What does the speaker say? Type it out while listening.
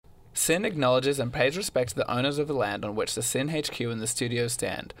SYN acknowledges and pays respect to the owners of the land on which the SYN HQ and the studios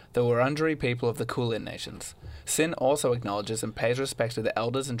stand, the Wurundjeri people of the Kulin Nations. SYN also acknowledges and pays respect to the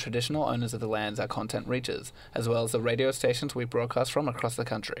elders and traditional owners of the lands our content reaches, as well as the radio stations we broadcast from across the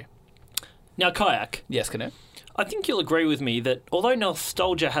country. Now, Kayak. Yes, Canoe? I think you'll agree with me that although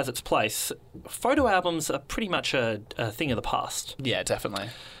nostalgia has its place, photo albums are pretty much a thing of the past. Yeah, definitely.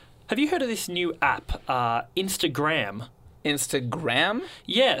 Have you heard of this new app, Instagram? Instagram?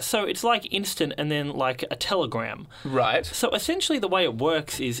 Yeah, so it's like instant and then like a telegram. Right. So essentially the way it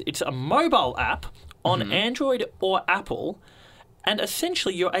works is it's a mobile app on Android or Apple, and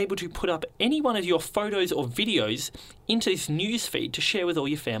essentially you're able to put up any one of your photos or videos into this newsfeed to share with all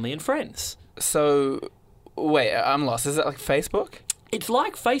your family and friends. So, wait, I'm lost. Is it like Facebook? It's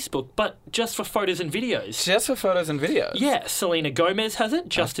like Facebook, but just for photos and videos. Just for photos and videos? Yeah, Selena Gomez has it,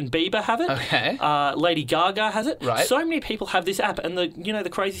 Justin Bieber have it, Okay. Lady Gaga has it. Right. So many people have this app, and the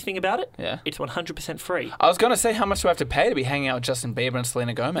crazy thing about it? Yeah. It's 100% free. I was going to say, how much do I have to pay to be hanging out with Justin Bieber and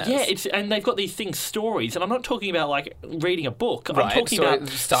Selena Gomez? Yeah, and they've got these things, stories, and I'm not talking about like reading a book. Right, I'm talking so about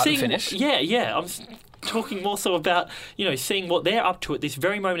start and seeing, finish. Yeah. I'm talking more so about seeing what they're up to at this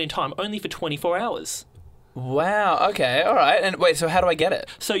very moment in time, only for 24 hours. Wow, okay, all right. And wait, so how do I get it?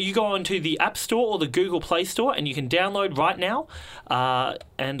 So you go onto the App Store or the Google Play Store and you can download right now,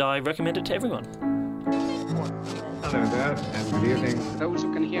 and I recommend it to everyone. Hello there, and good evening. Those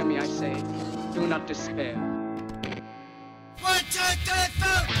who can hear me, I say, do not despair. 1, 2, 3,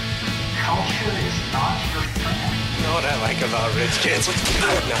 4. Culture is not your friend. You know what I like about rich kids?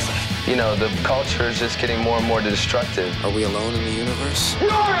 Nothing. You know, the culture is just getting more and more destructive. Are we alone in the universe?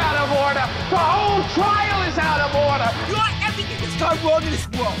 You're out of order. The whole trial is out of order. You're everything that's gone wrong in this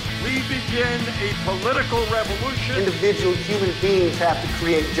world. We begin a political revolution. Individual human beings have to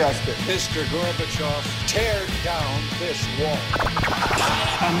create justice. Mr. Gorbachev, tear down this wall.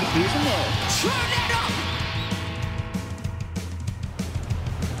 Turn that up.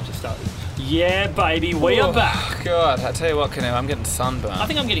 Just started. Yeah, baby, we are back. God, I tell you what, Canoe, I'm getting sunburned. I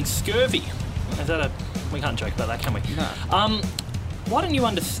think I'm getting scurvy. Is that a... We can't joke about that, can we? No. Why don't you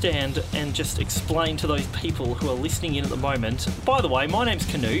understand and just explain to those people who are listening in at the moment... By the way, my name's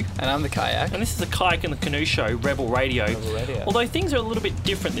Canoe. And I'm the Kayak. And this is a Kayak and the Canoe show, Rebel Radio. Rebel Radio. Although things are a little bit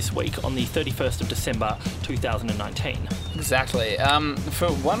different this week on the 31st of December 2019. Exactly. For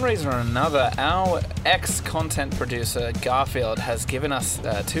one reason or another, our ex-content producer, Garfield, has given us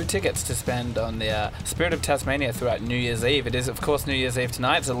 2 tickets to spend on the Spirit of Tasmania throughout New Year's Eve. It is, of course, New Year's Eve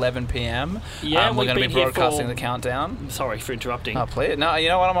tonight. It's 11 p.m. Yeah, we're going to be broadcasting the countdown. Sorry for interrupting. Oh, please. No, you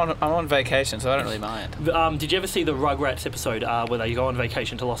know what? I'm on vacation, so I don't really mind. Did you ever see the Rugrats episode where they go on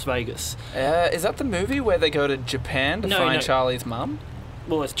vacation to Las Vegas? Is that the movie where they go to Japan to find Charlie's mum?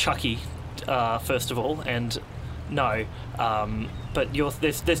 Well, it's Chucky, first of all, and no. But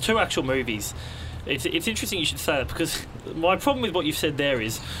there's 2 actual movies. It's interesting you should say that, because my problem with what you've said there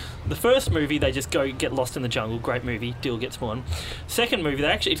is the first movie, they just go get lost in the jungle. Great movie. Deal gets one. Second movie,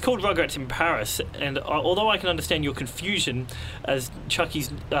 it's called Rugrats in Paris. And although I can understand your confusion, as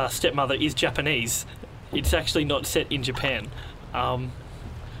Chucky's stepmother is Japanese, it's actually not set in Japan.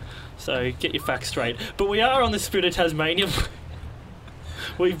 So get your facts straight. But we are on the Spirit of Tasmania.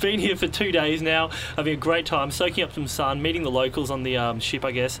 We've been here for 2 days now, having a great time, soaking up some sun, meeting the locals on the ship,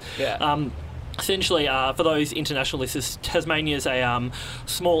 I guess. Yeah. Essentially, for those international listeners, Tasmania is a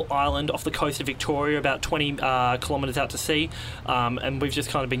small island off the coast of Victoria, about 20 kilometres out to sea, and we've just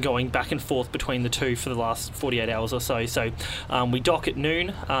kind of been going back and forth between the two for the last 48 hours or so. So we dock at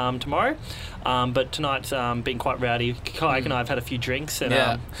noon tomorrow, but tonight's been quite rowdy. Kayak and I have had a few drinks, and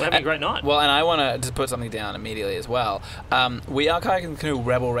we're having a great night. Well, and I want to just put something down immediately as well. We are Kayak and Canoe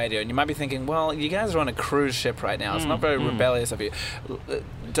Rebel Radio, and you might be thinking, well, you guys are on a cruise ship right now. It's not very rebellious of you.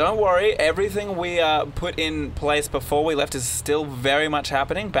 Don't worry, everything we put in place before we left is still very much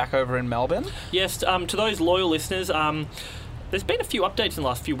happening back over in Melbourne. Yes, to those loyal listeners, there's been a few updates in the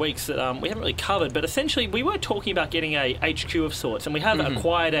last few weeks that we haven't really covered, but essentially we were talking about getting a HQ of sorts, and we have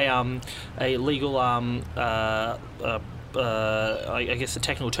acquired a legal, I guess the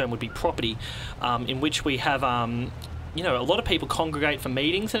technical term would be property, in which we have... a lot of people congregate for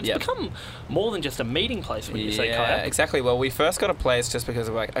meetings, and it's become more than just a meeting place, when you say, Kayak. Yeah, exactly. Well, we first got a place just because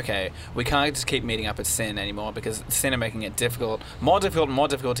we're like, okay, we can't just keep meeting up at SYN anymore, because SYN are making it more difficult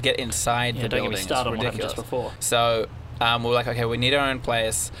to get inside the building. Don't get me started on what happened just before. So... we were like, okay, we need our own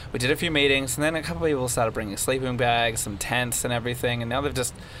place. We did a few meetings, and then a couple of people started bringing sleeping bags, some tents and everything, and now they've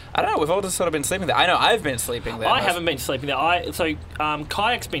just... I don't know, we've all just sort of been sleeping there. I know, I've been sleeping there. I haven't been sleeping there.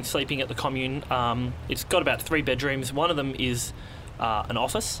 Kayak's been sleeping at the commune. It's got about 3 bedrooms. One of them is an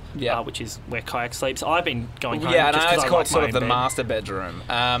office, Yeah. which is where Kayak sleeps. I've been going home. Yeah, and just I 'cause always call like it sort my of the own bed. master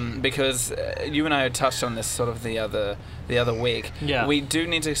bedroom because you and I had touched on this sort of the other week. Yeah. We do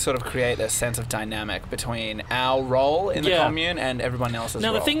need to sort of create a sense of dynamic between our role in the Yeah. commune and everyone else's Now,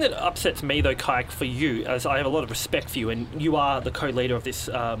 role. the thing that upsets me, though, Kayak, for you, as I have a lot of respect for you, and you are the co-leader of this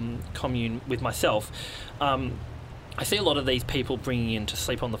commune with myself, I see a lot of these people bringing in to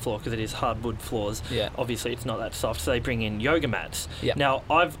sleep on the floor because it is hardwood floors. Yeah. Obviously, it's not that soft, so they bring in yoga mats. Yeah. Now,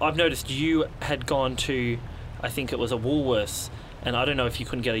 I've noticed you had gone to, I think it was a Woolworths, and I don't know if you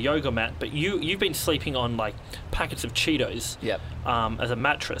couldn't get a yoga mat, but you've been sleeping on like packets of Cheetos. Yep. As a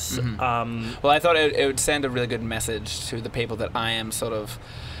mattress. Well, I thought it would send a really good message to the people that I am sort of...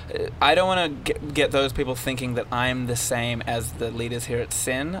 I don't want to get those people thinking that I'm the same as the leaders here at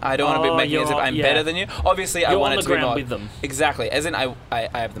Sin. I don't want to be making it as if I'm better than you. Obviously, I You're want on it the to be ground more... with them. Exactly. As in, I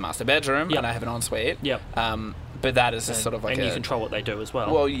have the master bedroom Yep. and I have an ensuite. Yep. But that is just sort of like and you control what they do as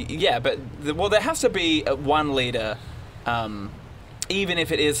well. Well, yeah, but there has to be one leader, even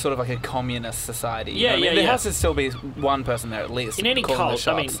if it is sort of like a communist society. Yeah, there yeah. has to still be one person there at least. in any calling the cult,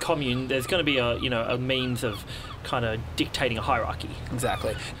 I mean, shots. commune, there's going to be a means of kind of dictating a hierarchy.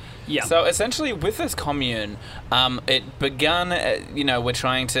 Exactly. Yeah. So essentially, with this commune, it begun. We're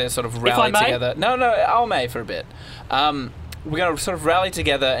trying to sort of rally If I may? together. No, I'll may for a bit. We're going to sort of rally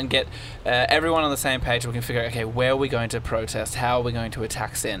together and get everyone on the same page. We can figure out, okay, where are we going to protest? How are we going to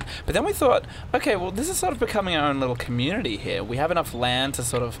attack Sin? But then we thought, okay, well, this is sort of becoming our own little community here. We have enough land to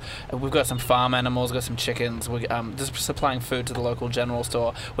sort of... we've got some farm animals, we've got some chickens. We're just supplying food to the local general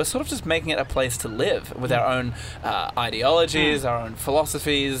store. We're sort of just making it a place to live with our own ideologies, our own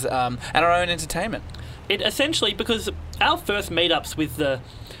philosophies, and our own entertainment. It essentially, because our first meetups with the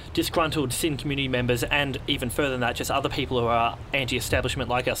disgruntled Sin community members, and even further than that, just other people who are anti-establishment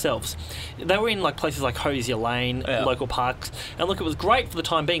like ourselves, they were in like places like Hosier Lane, local parks, and look, it was great for the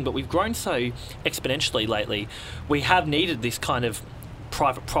time being, but we've grown so exponentially lately. We have needed this kind of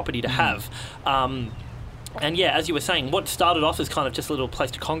private property to have. And yeah, as you were saying, what started off as kind of just a little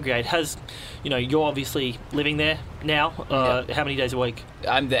place to congregate has, you're obviously living there now. How many days a week?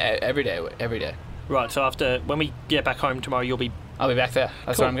 I'm there every day. Right, so when we get back home tomorrow, I'll be back there.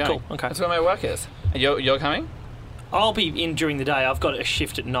 That's Cool, where I'm going. cool, okay. That's where my work is. And you're coming? I'll be in during the day. I've got a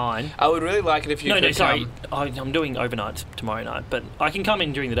shift at 9. I would really like it if you could sorry. come. I'm doing overnights tomorrow night, but I can come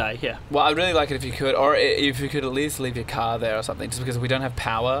in during the day, yeah. Well, I'd really like it if you could, or if you could at least leave your car there or something, just because we don't have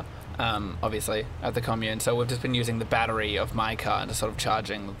power, obviously, at the commune. So we've just been using the battery of my car and sort of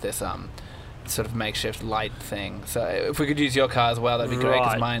charging this sort of makeshift light thing. So if we could use your car as well, that'd be great,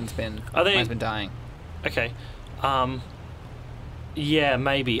 because Right. mine's been dying. Okay. Yeah,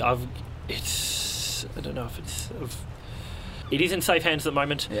 maybe. I don't know if it is in safe hands at the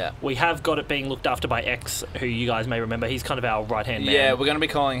moment. Yeah. We have got it being looked after by X, who you guys may remember. He's kind of our right-hand man. Yeah, we're going to be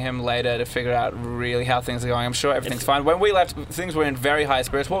calling him later to figure out really how things are going. I'm sure everything's fine. When we left, things were in very high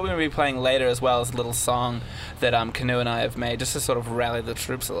spirits. What we're going to be playing later as well is a little song that Canoe and I have made just to sort of rally the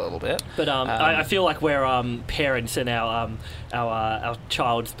troops a little bit. But I feel like we're parents and our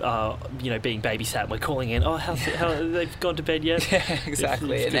child's being babysat. We're calling in. Oh, how they've gone to bed yet? Yeah,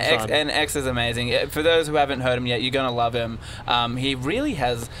 exactly. It's good fun. And X is amazing. For those who haven't heard him yet, you're going to love him. He really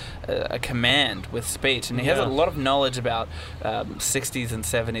has a command with speech, and he has a lot of knowledge about 60s and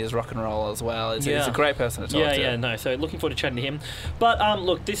 70s rock and roll as well. He's a great person to talk to. Yeah, no. So looking forward to chatting to him. But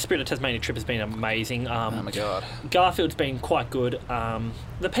look, this Spirit of Tasmania trip has been amazing. Oh my god. Garfield's been quite good.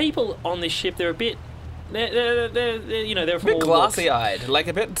 The people on this ship, they're a bit. They're A from bit all glassy-eyed, like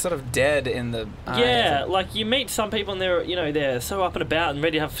a bit sort of dead in the eyes. Yeah, like you meet some people and they're so up and about and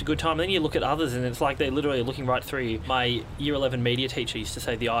ready to have a good time. And then you look at others and it's like they're literally looking right through you. My Year 11 media teacher used to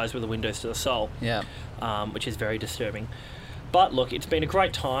say the eyes were the windows to the soul. Yeah. Which is very disturbing. But look, it's been a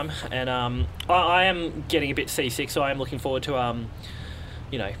great time, and I am getting a bit seasick, so I am looking forward to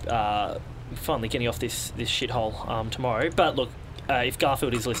finally getting off this shithole tomorrow. But look. If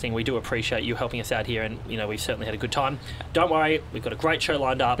Garfield is listening, we do appreciate you helping us out here, and we've certainly had a good time. Don't worry, we've got a great show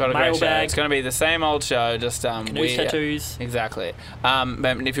lined up. Mailbag. It's going to be the same old show, just Canoe tattoos. Exactly.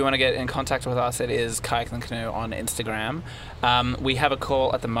 But if you want to get in contact with us, it is Kayak and Canoe on Instagram. We have a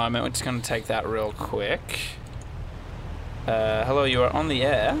call at the moment. We're just going to take that real quick. Hello, you are on the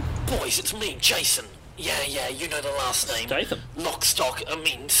air. Boys, it's me, Jason. Yeah, you know the last name. Statham.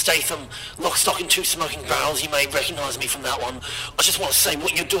 Statham. Lock, Stock and Two Smoking Barrels. You may recognise me from that one. I just want to say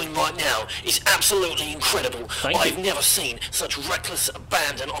what you're doing right now is absolutely incredible. I've never seen such reckless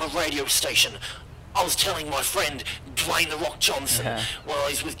abandon on a radio station. I was telling my friend Dwayne The Rock Johnson while I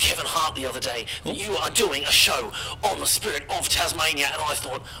was with Kevin Hart the other day that you are doing a show on the spirit of Tasmania, and I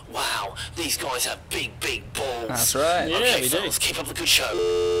thought, wow, these guys have big, big balls. That's right. Yeah, Okay, we fellas, do. keep up the good show.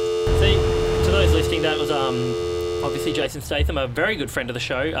 See, to those listening, that was obviously Jason Statham, a very good friend of the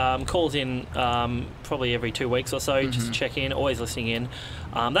show. Calls in probably every 2 weeks or so just to check in, always listening in.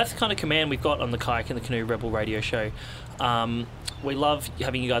 That's the kind of command we've got on the Kayak and the Canoe Rebel radio show. We love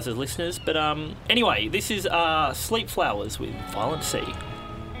having you guys as listeners. But anyway, this is Sleep Flowers with Violent Sea.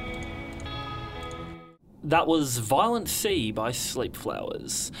 That was Violent Sea by Sleep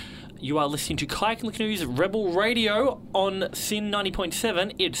Flowers. You are listening to Kayak and the Canoe's Rebel Radio on SYN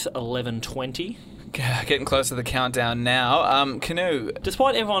 90.7. It's 11:20. Getting close to the countdown now. Canoe.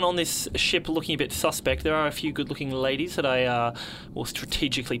 Despite everyone on this ship looking a bit suspect, there are a few good-looking ladies that I will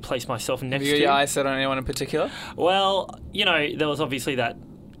strategically place myself next Have you to. got your eyes set on anyone in particular? Well, you know, there was obviously that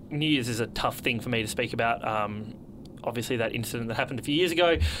New Year's is a tough thing for me to speak about. Obviously, that incident that happened a few years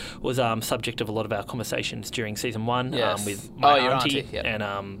ago was subject of a lot of our conversations during season 1 Yes. with my your auntie, yep.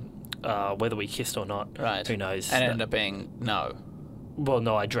 and whether we kissed or not, Right. who knows? And it ended up being no. Well,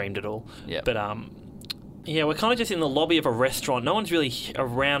 no, I dreamed it all. Yep. But yeah, we're kind of just in the lobby of a restaurant. No one's really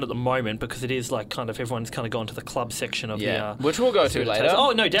around at the moment because it is like kind of everyone's kind of gone to the club section of the... which we'll go to later. Oh,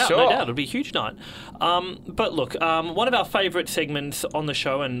 no doubt, Sure. no doubt. It'll be a huge night. But look, one of our favourite segments on the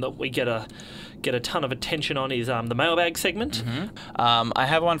show and that we get a ton of attention on is the mailbag segment. I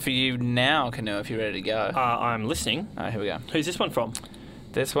have one for you now, Canoe, if you're ready to go. I'm listening. All right, here we go. Who's this one from?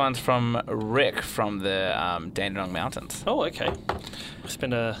 This one's from Rick from the Dandenong Mountains. Oh, okay. We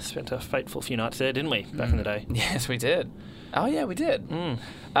spent a fateful few nights there, didn't we, back in the day? Yes, we did. Oh, yeah, we did.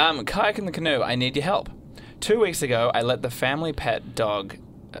 Kayak and the Canoe, I need your help. 2 weeks ago, I let the family pet dog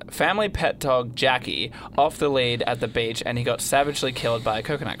Jackie off the lead at the beach, and he got savagely killed by a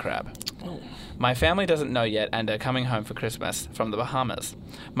coconut crab. My family doesn't know yet and are coming home for Christmas from the Bahamas.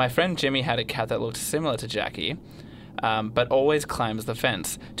 My friend Jimmy had a cat that looked similar to Jackie, but always climbs the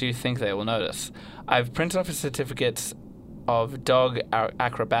fence. Do you think they will notice? I've printed off a certificate of dog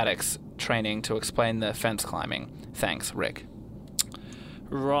acrobatics training to explain the fence climbing. Thanks, Rick.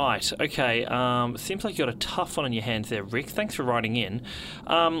 Right, okay. Seems like you got a tough one on your hands there, Rick. Thanks for writing in.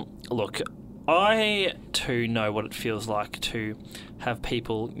 Look, I too know what it feels like to have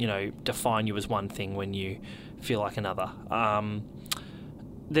people, you know, define you as one thing when you feel like another.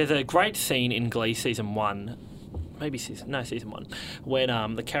 There's a great scene in Glee season 1, season 1,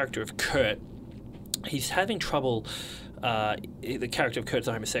 when the character of Kurt, he's having trouble. The character of Kurt's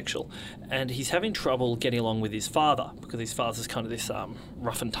a homosexual, and he's having trouble getting along with his father because his father's kind of this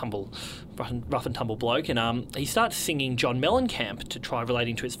rough and tumble bloke, and he starts singing John Mellencamp to try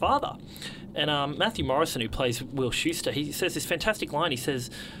relating to his father. And Matthew Morrison, who plays Will Schuester, he says this fantastic line. He says,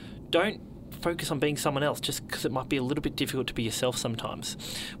 "Don't focus on being someone else just because it might be a little bit difficult to be yourself sometimes,"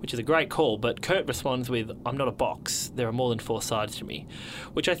 which is a great call. But Kurt responds with, "I'm not a box. There are more than 4 sides to me,"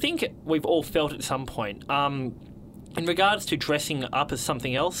 which I think we've all felt at some point. In regards to dressing up as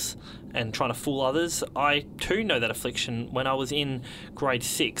something else and trying to fool others, I too know that affliction. When I was in grade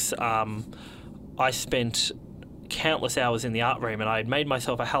 6, I spent countless hours in the art room and I had made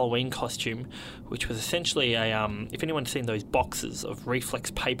myself a Halloween costume, which was essentially a, if anyone's seen those boxes of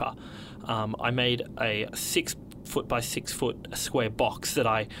reflex paper, I made a 6 foot by 6 foot square box that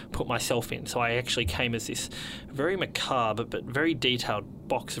I put myself in. So I actually came as this very macabre but very detailed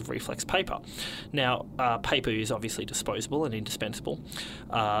box of reflex paper. Now, paper is obviously disposable and indispensable.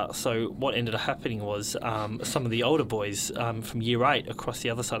 So what ended up happening was some of the older boys from year 8 across the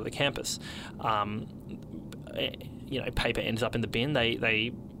other side of the campus, paper ends up in the bin.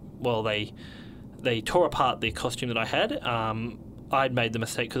 They tore apart the costume that I had. I'd made the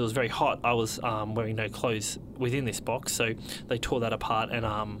mistake because it was very hot. I was wearing no clothes within this box, so they tore that apart, and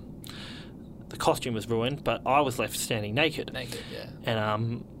the costume was ruined. But I was left standing naked. Yeah.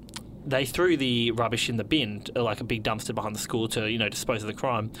 And they threw the rubbish in the bin, like a big dumpster behind the school, to dispose of the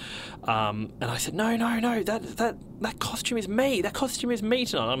crime. And I said, no, that costume is me. That costume is me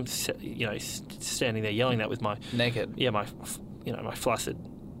tonight. I'm standing there yelling that with my naked. Yeah, my flaccid.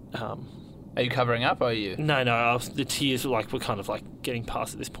 Are you covering up, or are you? No. The tears were kind of getting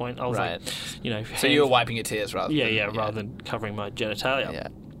past at this point. I was So you were wiping your tears rather. Rather than covering my genitalia. Yeah.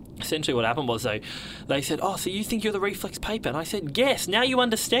 Essentially, what happened was they said, "Oh, so you think you're the reflex paper?" And I said, "Yes. Now you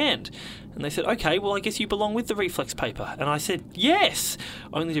understand." And they said, "Okay, well, I guess you belong with the reflex paper." And I said, "Yes,"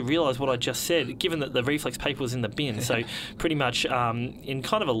 only to realise what I just said, given that the reflex paper was in the bin. So pretty much in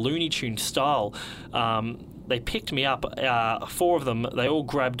kind of a Looney Tunes style. they picked me up, 4 of them. They all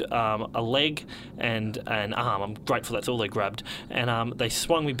grabbed a leg and an arm. I'm grateful that's all they grabbed. And they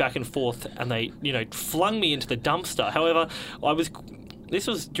swung me back and forth, and they, flung me into the dumpster. However, this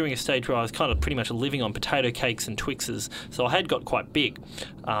was during a stage where I was kind of pretty much living on potato cakes and Twixes, so I had got quite big,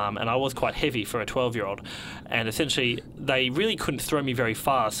 and I was quite heavy for a 12-year-old. And essentially, they really couldn't throw me very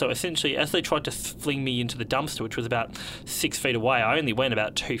far. So essentially, as they tried to fling me into the dumpster, which was about 6 feet away, I only went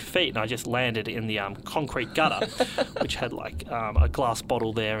about 2 feet, and I just landed in the concrete gutter, which had a glass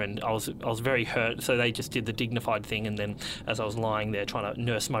bottle there, and I was very hurt. So they just did the dignified thing, and then as I was lying there trying to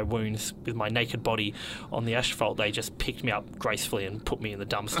nurse my wounds with my naked body on the asphalt, they just picked me up gracefully and put me in the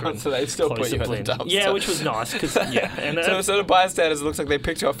dumpster. So they still put you in the dumpster. Yeah, which was nice because And so sort of bystanders, it looks like they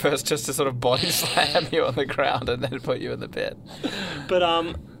picked you up first just to sort of body slam you on the ground and then put you in the bed. But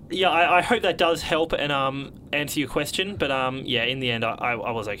I hope that does help and answer your question. But in the end, I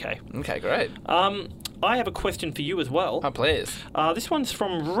was okay. Okay, great. I have a question for you as well. Oh, please. This one's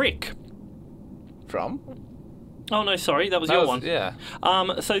from Rick. From? Oh no, sorry, that was your one. Yeah.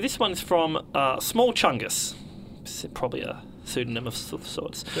 So this one's from Small Chungus. It's probably a pseudonym of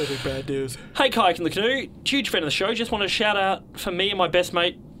sorts. That's bad news. Hey, Kayak in the Canoe. Huge fan of the show. Just want to shout out for me and my best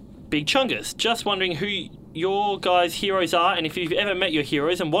mate, Big Chungus. Just wondering who your guys' heroes are and if you've ever met your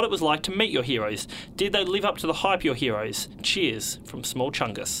heroes and what it was like to meet your heroes. Did they live up to the hype, your heroes? Cheers, from Small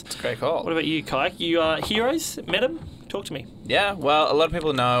Chungus. That's a great call. What about you, Kayak? You heroes? Met them? Talk to me. Yeah, well, a lot of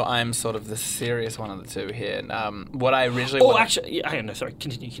people know I'm sort of the serious one of the two here. What I originally actually, hang on, no, sorry.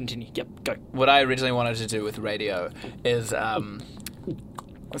 Continue. Yep, go. What I originally wanted to do with radio is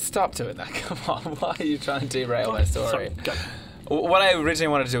stop doing that. Come on, why are you trying to derail my story? Sorry, go. What I originally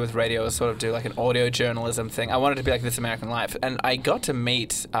wanted to do with radio was sort of do like an audio journalism thing. I wanted to be like This American Life, and I got to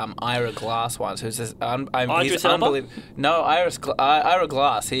meet Ira Glass once, who's this. He's unbelievable. No, Ira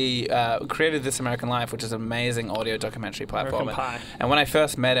Glass. He created This American Life, which is an amazing audio documentary platform. And when I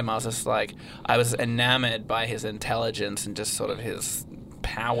first met him, I was just like, I was enamored by his intelligence and just sort of his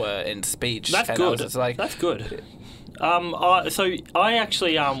power in speech. That's and good. I was just like, that's good. So I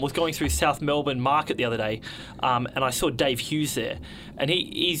actually was going through South Melbourne Market the other day, and I saw Dave Hughes there, and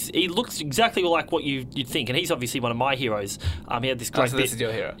he looks exactly like what you'd think, and he's obviously one of my heroes. He had this great so bit. This is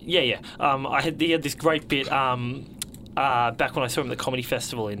your hero. Yeah. He had this great bit. Back when I saw him at the Comedy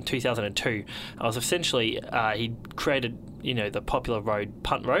Festival in 2002, I was essentially he created the popular road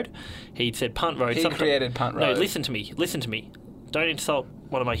Punt Road. He'd said Punt Road. He created Punt Road. No, listen to me. Don't insult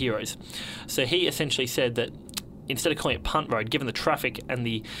one of my heroes. So he essentially said that instead of calling it Punt Road, given the traffic and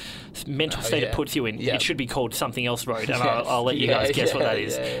the mental state it puts you in, it should be called something else road, and I'll let you guys guess what that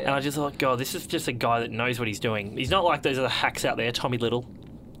is. And I just thought, God, this is just a guy that knows what he's doing. He's not like those other hacks out there, Tommy Little.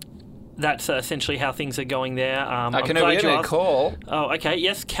 That's essentially how things are going there. I can we get a call. Oh, okay.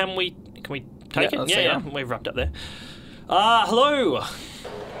 Yes, can we take it? Yeah, we've wrapped up there. Hello.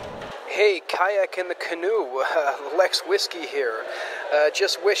 Hey, Kayak in the Canoe, Lex Whiskey here.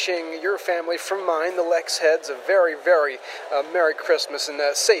 Just wishing your family from mine, the Lex Heads, a very, very Merry Christmas and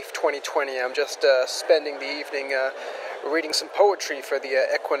safe 2020. I'm just spending the evening reading some poetry for the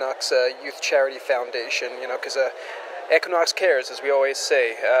Equinox Youth Charity Foundation, because Equinox cares, as we always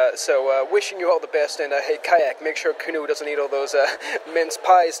say. So wishing you all the best, and hey, Kayak, make sure Canoe doesn't eat all those mince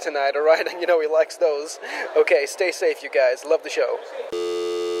pies tonight, all right? He likes those. Okay, stay safe, you guys. Love the show.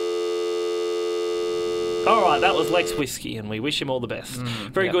 All right, that was Lex Whiskey, and we wish him all the best.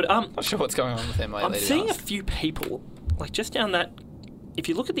 Very good. Not sure what's going on with him lately. I'm seeing a few people, like just down that. If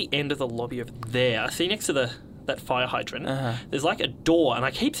you look at the end of the lobby over there, I see next to that fire hydrant, there's like a door, and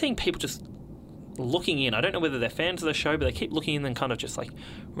I keep seeing people just looking in. I don't know whether they're fans of the show, but they keep looking in and kind of just like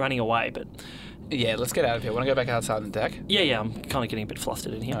running away. But yeah, let's get out of here. Want to go back outside on the deck? Yeah, I'm kind of getting a bit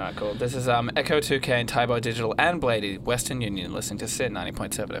flustered in here. All right, cool. This is Echo 2K and Tybo Digital and Blady, Western Union, listening to Sid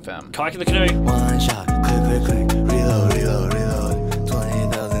 90.7 FM. Kayak in the Canoe. One shot, click, reload,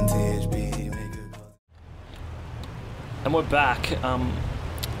 20,000 THP, make a call. And we're back. I'll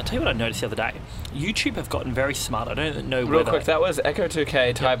tell you what I noticed the other day. YouTube have gotten very smart. I don't know Real quick, that was Echo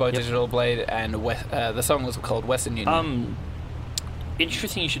 2K, Tybo Digital, Blade, and the song was called Western Union.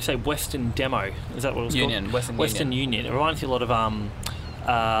 Interesting you should say Western Demo. Is that what it was called? Western Union. It reminds me a lot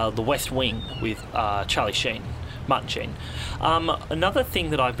of The West Wing with Charlie Sheen, Martin Sheen. Another thing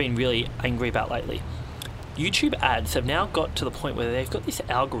that I've been really angry about lately, YouTube ads have now got to the point where they've got this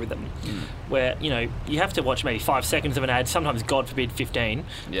algorithm where, you have to watch maybe 5 seconds of an ad, sometimes, God forbid, 15,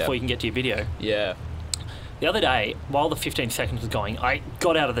 before you can get to your video. Yeah. The other day, while the 15 seconds was going, I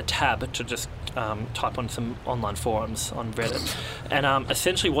got out of the tab to just type on some online forums on Reddit. And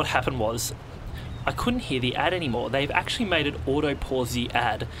essentially what happened was I couldn't hear the ad anymore. They've actually made it auto-pause the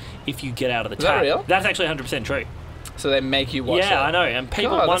ad if you get out of the Is that tab. real? That's actually 100% true. So they make you watch it. Yeah, I know. And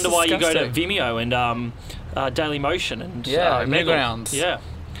people God, wonder that's why you go to disgusting. Vimeo and Daily Motion and Yeah, Mega. Newgrounds. Yeah.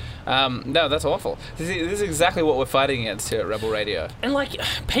 No, that's awful. This is exactly what we're fighting against here at Rebel Radio. And, like,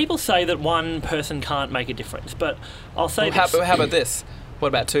 people say that one person can't make a difference, but I'll say Well, this. how about this? What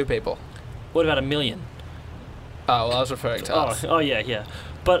about 2 people? What about 1 million? Oh, well, I was referring to us. Oh, yeah.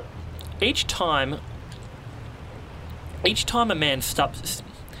 But each time a man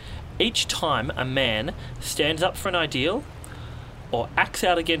stands up for an ideal, or acts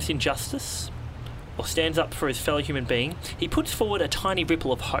out against injustice, or stands up for his fellow human being, he puts forward a tiny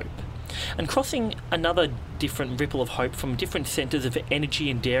ripple of hope. And crossing another different ripple of hope from different centres of energy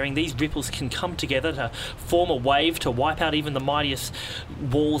and daring, these ripples can come together to form a wave to wipe out even the mightiest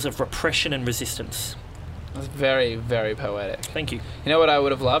walls of repression and resistance. That's very, very poetic. Thank you. You know what I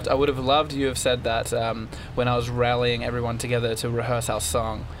would have loved? I would have loved you have said that when I was rallying everyone together to rehearse our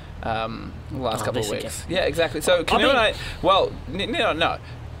song the last couple of weeks. Yeah, exactly. So Canoe and I... Well, no.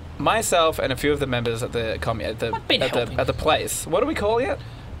 Myself and a few of the members at the at the place. What are we calling it?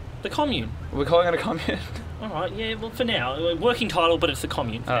 The Commune. We're calling it a commune? All right, yeah, well, for now. Working title, but it's the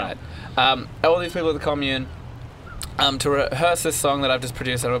Commune. All right. All these people at the commune to rehearse this song that I've just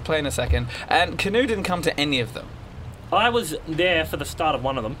produced that we'll play in a second, and Canoe didn't come to any of them. I was there for the start of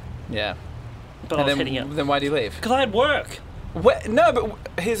one of them. Yeah. But I was heading out. Then why do you leave? Because I had work. No,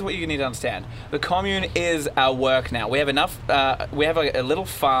 but here's what you need to understand. The commune is our work now. We have enough... we have a little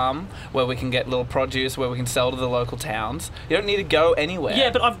farm where we can get little produce, where we can sell to the local towns. You don't need to go anywhere.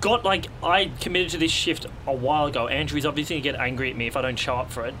 Yeah, but I've got, like... I committed to this shift a while ago. Andrew's obviously going to get angry at me if I don't show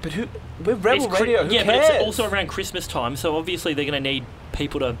up for it. But we're Rebel Radio. Who cares? But it's also around Christmas time, so obviously they're going to need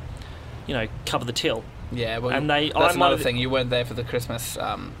people to, cover the till. Yeah, well, and that's another thing. You weren't there for the Christmas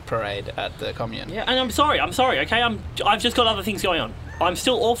parade at the commune. Yeah, and I'm sorry, okay? I've just got other things going on. I'm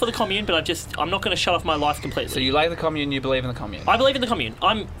still all for the commune, but I'm not going to shut off my life completely. So you like the commune, you believe in the commune? I believe in the commune.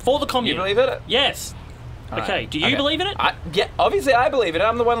 I'm for the commune. You believe in it? Yes. Okay, right. Do you believe in it? Yeah, obviously I believe in it.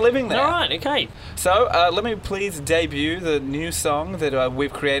 I'm the one living there. All right, okay. So let me please debut the new song that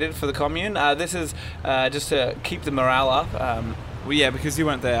we've created for the commune. This is just to keep the morale up. Well, yeah, because you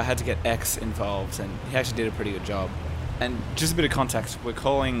weren't there, I had to get X involved, and he actually did a pretty good job. And just a bit of context, we're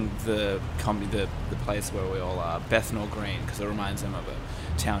calling the place where we all are Bethnal Green, because it reminds him of a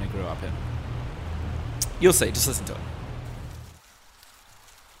town he grew up in. You'll see, just listen to it.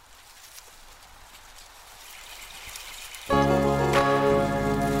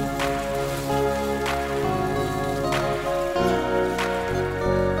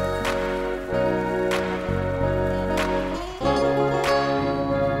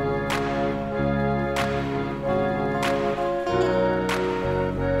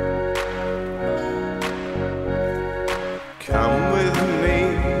 Come with me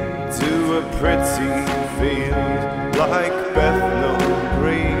to a pretty field like Bethnal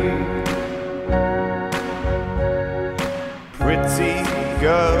Green. Pretty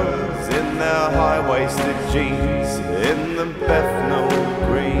girls in their high-waisted jeans in the Bethnal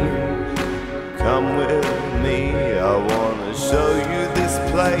Green. Come with me, I wanna show you this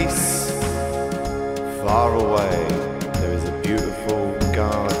place. Far away, there is a beautiful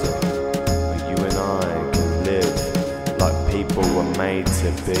garden where you and I can live like people were made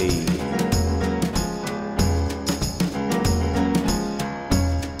to be.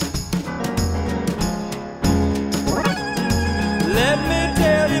 Let me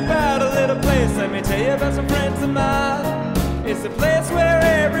tell you about a little place. Let me tell you about some friends of mine. It's a place where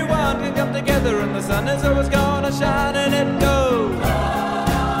everyone can come together and the sun is always gonna shine, and it goes.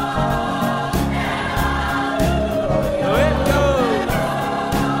 It goes.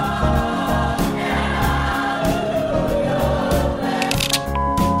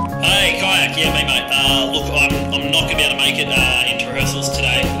 Hey, Kayak, yeah, mate. Look, I'm not going to be able to make it into rehearsals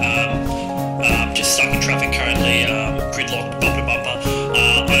today. I'm just stuck in traffic currently, gridlocked, bumper to bumper.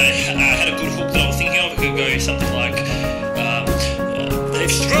 I had a good hook that I was thinking of. It could go something like,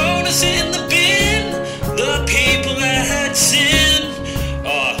 they've thrown us in the bin, the people that had sinned.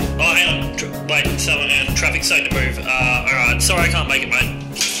 Oh, hang on. Wait, traffic's starting to move. Alright, sorry I can't make it, mate.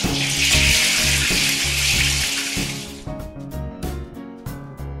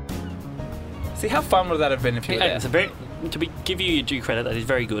 See, how fun would that have been if you were there? It's give you your due credit, that is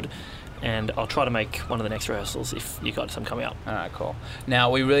very good. And I'll try to make one of the next rehearsals if you got some coming up. All right, cool. Now,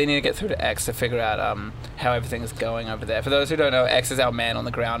 we really need to get through to X to figure out how everything is going over there. For those who don't know, X is our man on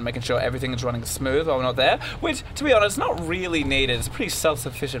the ground, making sure everything is running smooth while we're not there, which, to be honest, not really needed. It's a pretty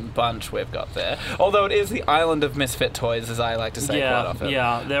self-sufficient bunch we've got there. Although it is the island of misfit toys, as I like to say quite often.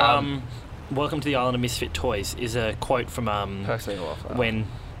 Yeah, Welcome to the Island of Misfit Toys is a quote from when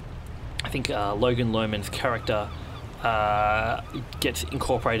I think Logan Lerman's character gets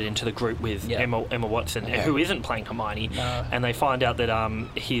incorporated into the group with Emma Watson, who isn't playing Hermione, and they find out that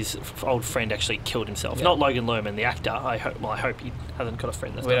his old friend actually killed himself. Not Logan Lerman, the actor. I hope he hasn't got a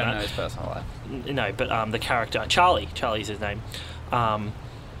friend that's we done don't that. know his personal life. No, but the character Charlie's his name. The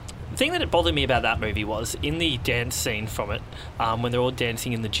thing that bothered me about that movie was in the dance scene from it, when they're all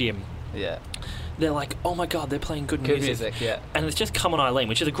dancing in the gym. Yeah. They're like, oh my god, they're playing good music, yeah. And it's just Come On Eileen,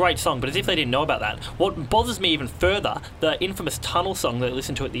 which is a great song, but as if they didn't know about that. What bothers me even further, the infamous Tunnel song that I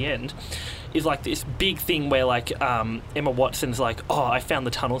listened to at the end, is like this big thing where like Emma Watson's like, oh, I found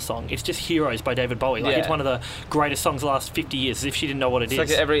the Tunnel song. It's just Heroes by David Bowie. Like it's one of the greatest songs of the last 50 years, as if she didn't know what it is.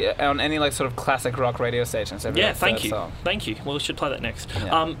 It's like on any like sort of classic rock radio stations. Thank you. Song. Thank you. Well, we should play that next.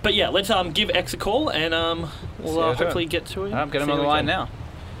 Yeah. But yeah, let's give X a call and we'll hopefully get to it. I'm getting him on the line now.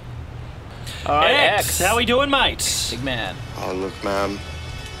 All right, X, how we doing, mate? Big man. Oh, look, man,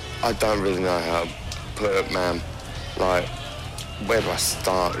 I don't really know how to put it, man. Like, where do I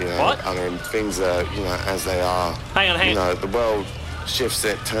start, you know? What? I mean, things are, you know, as they are. Hang on. You know, the world shifts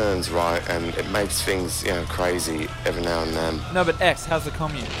and it turns, right? And it makes things, you know, crazy every now and then. No, but X, how's the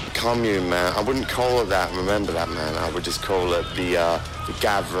commune? Commune, man. I wouldn't call it that. Remember that, man. I would just call it the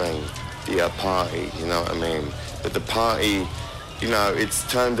gathering, the party, you know what I mean? But the party... You know, it's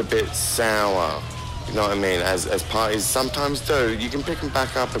turned a bit sour. You know what I mean? As parties sometimes do. You can pick them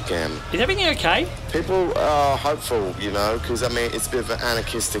back up again. Is everything okay? People are hopeful, you know, because, I mean, it's a bit of an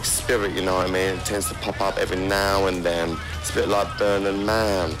anarchistic spirit, you know what I mean? It tends to pop up every now and then. It's a bit like Burning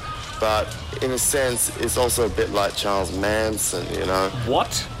Man. But, in a sense, it's also a bit like Charles Manson, you know?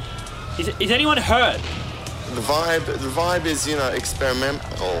 What? Is anyone hurt? The vibe is, you know,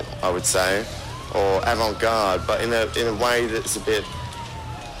 experimental, I would say. Or avant-garde, but in a way that's a bit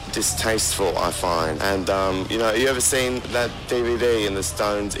distasteful, I find. And, you know, you ever seen that DVD in the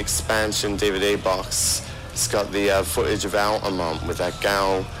Stones expansion DVD box? It's got the footage of Altamont with that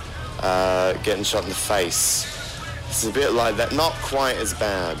gal getting shot in the face. It's a bit like that, not quite as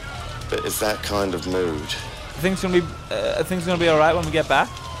bad, but it's that kind of mood. Are things gonna be all right when we get back?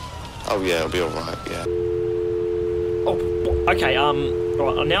 Oh yeah, it'll be all right. Yeah. Oh, okay.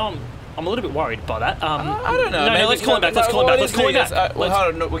 Right, now I'm a little bit worried by that. I don't know. No, let's call him back. Let's call him back. Well,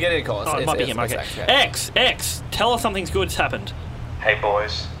 hold on. No, we're getting a call. Oh, it might be him. Okay. X, tell us something's good's happened. Hey,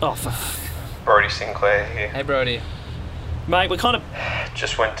 boys. Oh, Brody Sinclair here. Hey, Brody. Mate, we kind of...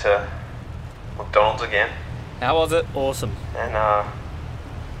 Just went to McDonald's again. How was it? Awesome. And,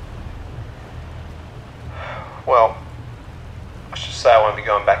 well, I should say I won't be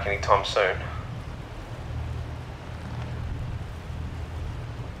going back anytime soon.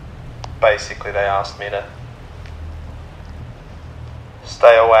 Basically, they asked me to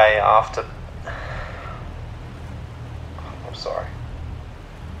stay away after... I'm sorry.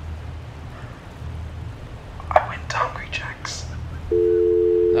 I went to Hungry Jack's.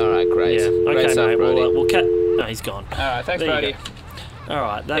 Alright, great. Yeah, okay, great stuff, mate. Brody. We'll No, he's gone. Alright, thanks, there Brody.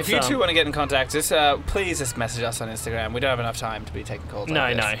 Alright, that's... If you two want to get in contact, just please just message us on Instagram. We don't have enough time to be taking calls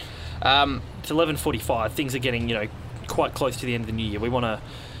like this. No. It's 11:45. Things are getting, you know, quite close to the end of the new year. We want to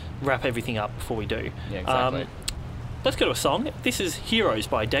wrap everything up before we do. Yeah, exactly. Let's go to a song. This is Heroes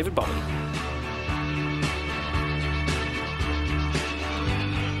by David Bowie.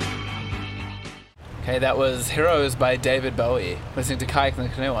 Okay, that was Heroes by David Bowie. Listening to Kayak in the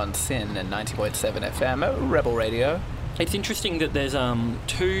Canoe on SYN and 90.7 FM, Rebel Radio. It's interesting that there's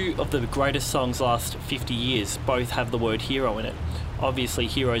two of the greatest songs last 50 years both have the word hero in it. Obviously,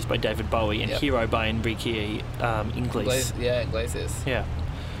 Heroes by David Bowie and Hero by Enrique Iglesias. Iglesias. Yeah.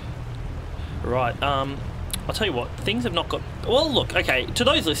 Right. I'll tell you what, things have not got... Well, look, okay, to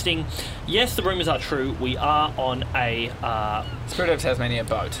those listening, yes, the rumours are true. We are on a... Spirit of Tasmania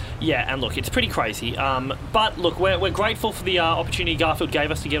boat. Yeah, and look, it's pretty crazy. But look, we're grateful for the opportunity Garfield gave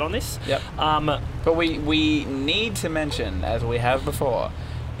us to get on this. Yep. But we need to mention, as we have before,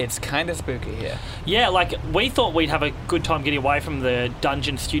 it's kind of spooky here. Yeah, like, we thought we'd have a good time getting away from the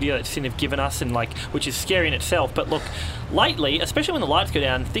dungeon studio that SYN have given us, and like, which is scary in itself. But look, lately, especially when the lights go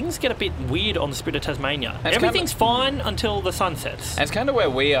down, things get a bit weird on the Spirit of Tasmania. Everything's fine until the sun sets. And it's kind of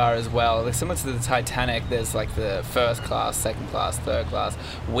where we are as well. Like, similar to the Titanic, there's like the first class, second class, third class.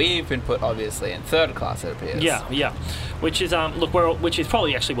 We've been put, obviously, in third class, it appears. Yeah. Which is, look, which is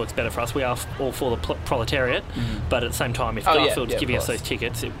probably actually works better for us. We are all for the proletariat, but at the same time, if Garfield's giving us those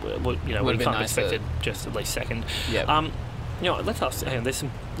tickets, we can't have expected just at least second. Yep. You know, let's ask. Hang on, there's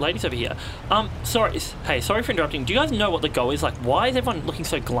some ladies over here. Sorry for interrupting. Do you guys know what the go is? Like, why is everyone looking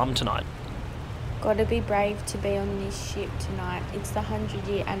so glum tonight? Gotta be brave to be on this ship tonight. It's the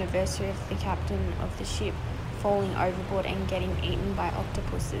 100-year anniversary of the captain of the ship falling overboard and getting eaten by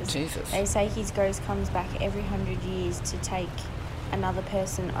octopuses. Jesus. They say his ghost comes back every 100 years to take another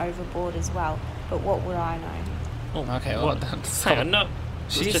person overboard as well. But what would I know? Oh, okay, well, hang on, no.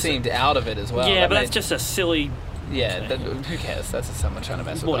 She seemed out of it as well. Yeah, but that's just a silly... Yeah, who cares? That's just someone trying to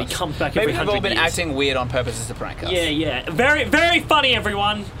mess with us. What, he comes back every 100 years? Maybe they've all been acting weird on purpose just to prank us. Yeah. Very, very funny,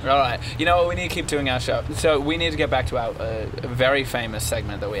 everyone. All right. You know what? We need to keep doing our show. So we need to get back to our very famous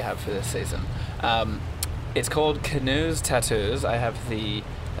segment that we have for this season. It's called Canoes Tattoos. I have the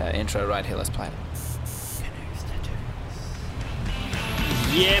intro right here. Let's play it. Canoes Tattoos.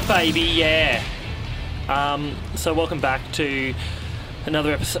 Yeah, baby, yeah. So welcome back to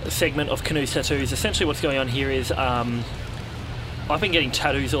another segment of Canoes Tattoos. Essentially what's going on here is I've been getting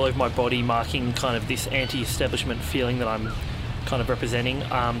tattoos all over my body marking kind of this anti-establishment feeling that I'm kind of representing.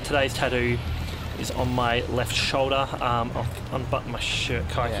 Today's tattoo is on my left shoulder. I'll unbutton my shirt,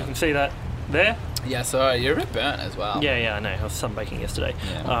 Kai. You can see that there? Yeah, so you're a bit burnt as well. Yeah, I know. I was sunbaking yesterday.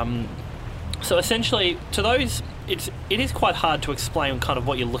 Yeah. So essentially, to those, it is quite hard to explain kind of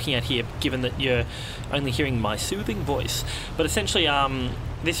what you're looking at here, given that you're only hearing my soothing voice. But essentially,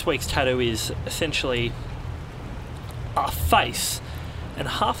 this week's tattoo is essentially a face, and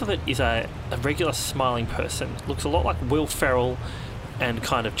half of it is a regular smiling person. Looks a lot like Will Ferrell and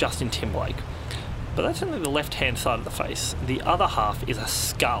kind of Justin Timberlake. But that's only the left-hand side of the face. The other half is a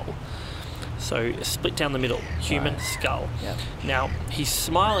skull. So split down the middle, human skull. Yep. Now, he's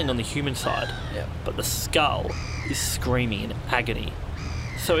smiling on the human side, but the skull is screaming in agony.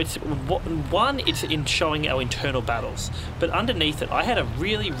 So it's in showing our internal battles. But underneath it, I had a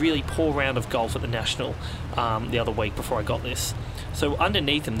really, really poor round of golf at the National the other week before I got this. So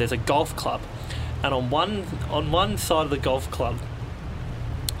underneath him, there's a golf club. And on one side of the golf club,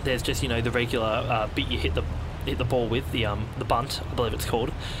 there's just, the regular bit you hit the ball with, the bunt, I believe it's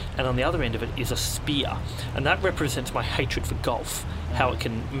called, and on the other end of it is a spear, and that represents my hatred for golf. How it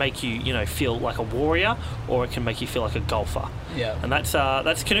can make you, feel like a warrior, or it can make you feel like a golfer. Yeah. And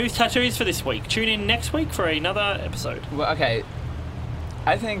that's Canoes Tattoos for this week. Tune in next week for another episode. Well, okay.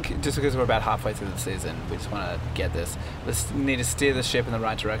 I think just because we're about halfway through the season, we just want to get this. We need to steer the ship in the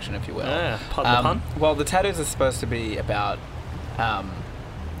right direction, if you will. Yeah, pardon the pun. Well, the tattoos are supposed to be about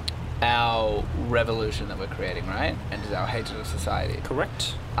our revolution that we're creating, right? And our hatred of society.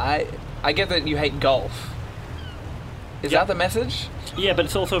 Correct. I get that you hate golf. Is that the message? Yeah, but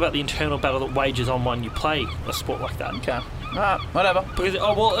it's also about the internal battle that wages on when you play a sport like that. Okay. Whatever. Because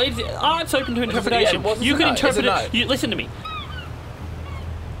it's open to interpretation. You can interpret it. Listen to me.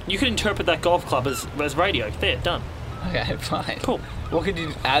 You could interpret that golf club as radio. There, done. Okay, fine. Cool. Well, could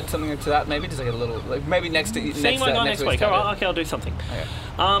you add something to that? Maybe just like a little, maybe next next week. All right, okay, I'll do something.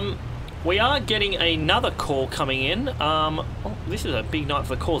 Okay. We are getting another call coming in. This is a big night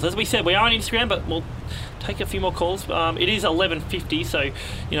for the calls. As we said, we are on Instagram, but we'll take a few more calls. It is 11:50, so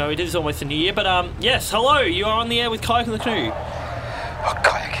it is almost the new year. But yes, hello, you are on the air with Kayak and the Canoe. Oh,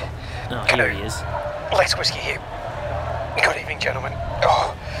 Kayak. Oh, Canoe. Here he is. Lex Whiskey here. Good evening, gentlemen.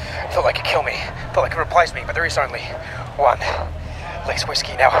 Oh, felt like it killed me. Felt like it replaced me, but there is only one Lex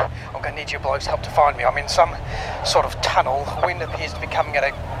Whiskey. Now, I'm going to need your blokes' help to find me. I'm in some sort of tunnel. Wind appears to be coming at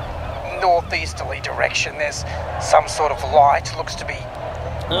a northeasterly direction. There's some sort of light. Looks to be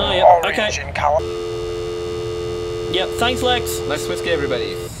orange in colour. Yep, thanks, Lex. Lex Whiskey,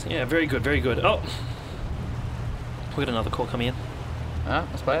 everybody. Yeah, very good, very good. Oh, we got another call coming in.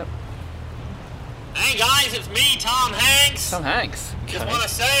 Let's play it. Hey guys, it's me, Tom Hanks. Tom Hanks. Just want to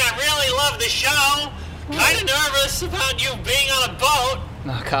say I really love the show. Kind of nervous about you being on a boat.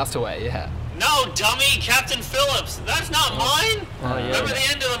 No, Castaway, yeah. No, dummy, Captain Phillips. That's not mine. Oh, yeah. Remember the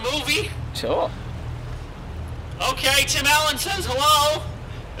end of the movie? Sure. Okay, Tim Allen says hello.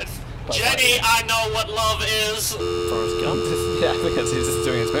 It's Jenny, I know what love is. Forrest Gump. Yeah, because he's just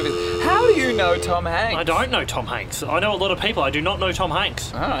doing his movies. How do you know Tom Hanks? I don't know Tom Hanks. I know a lot of people. I do not know Tom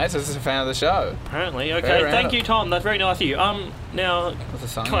Hanks. Alright, so this is a fan of the show. Apparently. Okay, thank you, Tom. That's very nice of you. Now,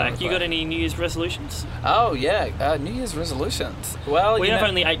 Kayak, you got any New Year's resolutions? Oh, yeah. New Year's resolutions. Well, we have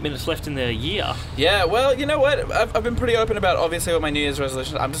only 8 minutes left in the year. Yeah, well, you know what? I've been pretty open about, obviously, what my New Year's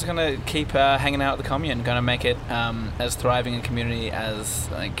resolutions. I'm just going to keep hanging out at the commune. Going to make it as thriving a community as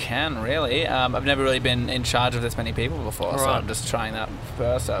I can, really. I've never really been in charge of this many people before, so I'm just trying that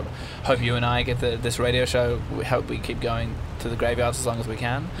first. I hope you and I get this radio show. We hope we keep going to the graveyards as long as we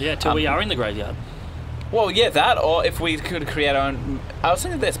can. Yeah, till we are in the graveyard. Well, yeah, that, or if we could create our own... I was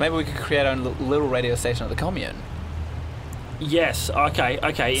thinking this, maybe we could create our own little radio station at the commune. Yes, okay.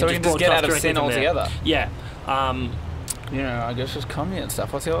 So we can just get out of sin altogether. Yeah. I guess just commune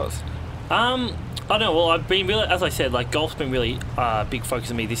stuff. What's yours? I know. Well, I've been really, as I said, like golf's been really big focus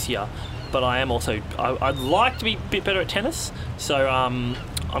of me this year. But I am also, I'd like to be a bit better at tennis. So I'm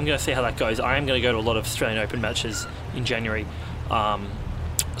going to see how that goes. I am going to go to a lot of Australian Open matches in January.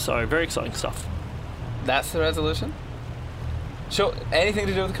 So very exciting stuff. That's the resolution? Sure. Anything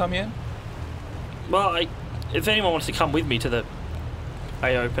to do with the commune? Well, if anyone wants to come with me to the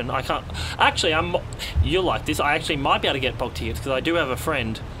A Open, I can't. Actually, you'll like this. I actually might be able to get bulk tickets because I do have a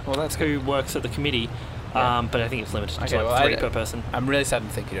friend who works at the committee. Yeah. But I think it's limited to like 3 per person. I'm really sad to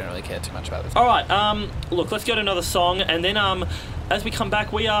think you don't really care too much about this. All right. Look, let's go to another song, and then as we come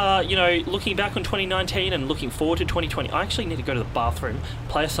back, we are looking back on 2019 and looking forward to 2020. I actually need to go to the bathroom,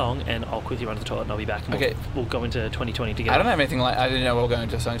 play a song, and I'll quickly run to the toilet, and I'll be back. And we'll go into 2020 together. I don't have anything I didn't know we were going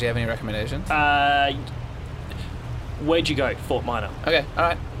to a song. Do you have any recommendations? Where'd you go? Fort Minor. Okay. All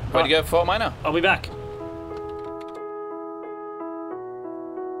right. Where'd you go? Fort Minor. I'll be back.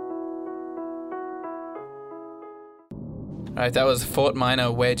 Alright, that was Fort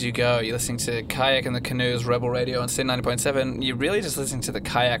Minor, Where'd You Go? You're listening to Kayak and the Canoes, Rebel Radio on Sin 90.7. You're really just listening to the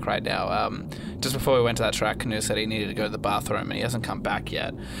Kayak right now. Just before we went to that track, Canoe said he needed to go to the bathroom and he hasn't come back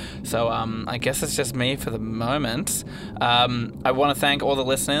yet. So I guess it's just me for the moment. I want to thank all the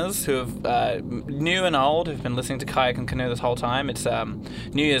listeners who have, new and old, who've been listening to Kayak and Canoe this whole time. It's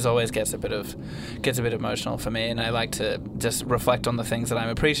New Year's always gets a bit emotional for me, and I like to just reflect on the things that I'm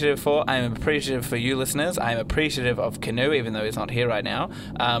appreciative for. I'm appreciative for you listeners. I'm appreciative of Canoe, even though he's not here right now.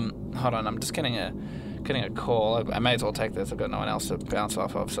 Hold on, I'm just getting a call. I may as well take this. I've got no one else to bounce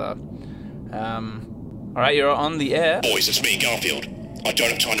off of. So, all right, you're on the air. Boys, it's me, Garfield. I don't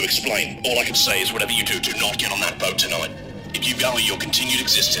have time to explain. All I can say is whatever you do not get on that boat tonight. If you value your continued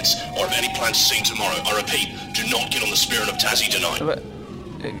existence or have any plans to sing tomorrow, I repeat, do not get on the Spirit of Tassie tonight.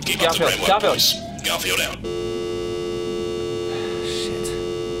 Keep up the great work, boys. Garfield out.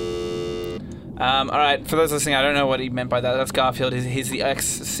 All right, for those listening, I don't know what he meant by that. That's Garfield. He's the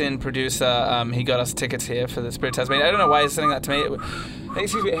ex-Sin producer. He got us tickets here for the Spirit Tasmania. I don't know why he's sending that to me.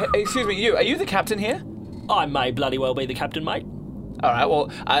 Excuse me, you. Are you the captain here? I may bloody well be the captain, mate. All right, well,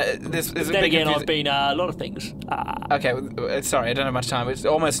 this is a bit again, confusing. I've been a lot of things. Okay, sorry, I don't have much time. It's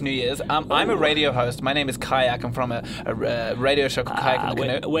almost New Year's. I'm a radio host. My name is Kayak. I'm from a radio show called Kayak and the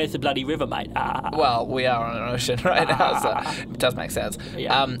Canoe. Where's the bloody river, mate? Well, we are on an ocean right now, so it does make sense.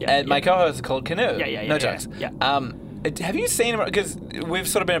 And my co-host is called Canoe. No jokes. Have you seen him? Because we've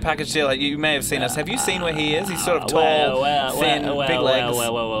sort of been a package deal. Like, you may have seen us. Have you seen where he is? He's sort of tall, thin, big legs.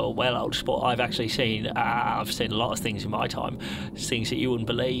 Well, old sport. I've actually seen. I've seen a lot of things in my time. Things that you wouldn't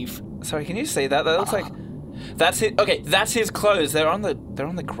believe. Sorry, can you see that? That looks like. That's it. Okay, that's his clothes. They're on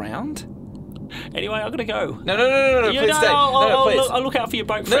the ground. Anyway, I'm gonna go. No, please stay. I'll look out for your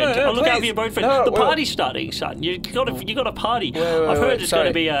boat friend. I'll look out for your boat friend. The party's starting, son. You got a party. I've heard it's going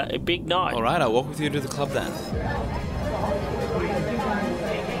to be a big night. All right, I'll walk with you to the club then.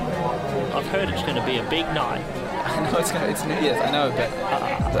 I've heard it's going to be a big night. I know it's New Year's. I know, but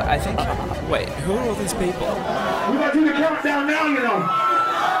I think. Wait, who are all these people? We got to do the countdown now, you know.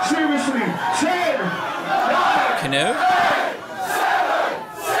 Seriously, 10, 9, Canoe? 8, 7,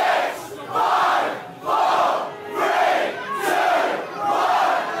 6, 5, 4, 3, 2,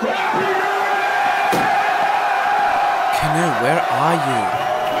 1. Canoe, where are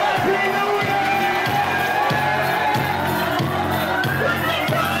you?